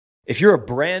If you're a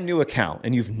brand new account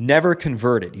and you've never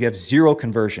converted, you have zero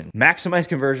conversion, maximize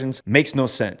conversions makes no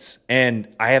sense. And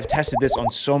I have tested this on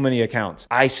so many accounts.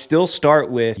 I still start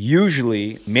with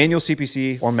usually manual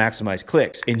CPC or maximize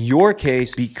clicks. In your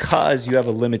case, because you have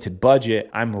a limited budget,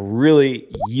 I'm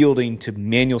really yielding to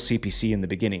manual CPC in the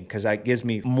beginning because that gives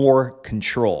me more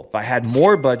control. If I had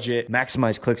more budget,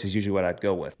 maximize clicks is usually what I'd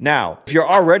go with. Now, if you're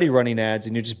already running ads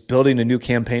and you're just building a new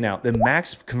campaign out, then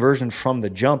max conversion from the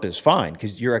jump is fine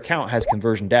because your account has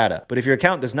conversion data. But if your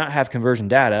account does not have conversion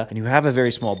data and you have a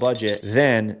very small budget,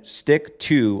 then stick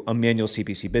to a manual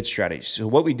CPC bid strategy. So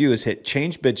what we do is hit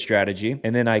change bid strategy,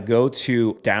 and then I go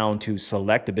down to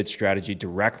select a bid strategy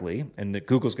directly, and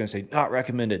Google's going to say not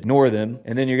recommended, ignore them.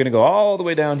 And then you're going to go all the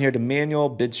way down here to manual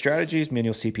bid strategies,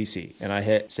 manual CPC, and I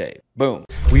hit save. Boom.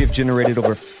 We have generated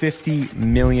over $50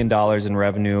 million in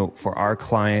revenue for our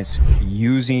clients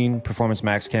using Performance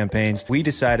Max campaigns. We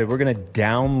decided we're going to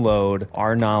download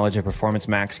our knowledge of Performance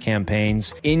Max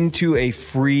campaigns into a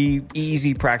free,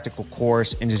 easy, practical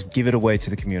course and just give it away to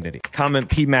the community. Comment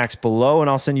PMAX below and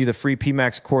I'll send you the free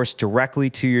PMAX course directly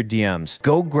to your DMs.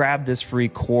 Go grab this free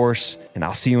course and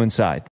I'll see you inside.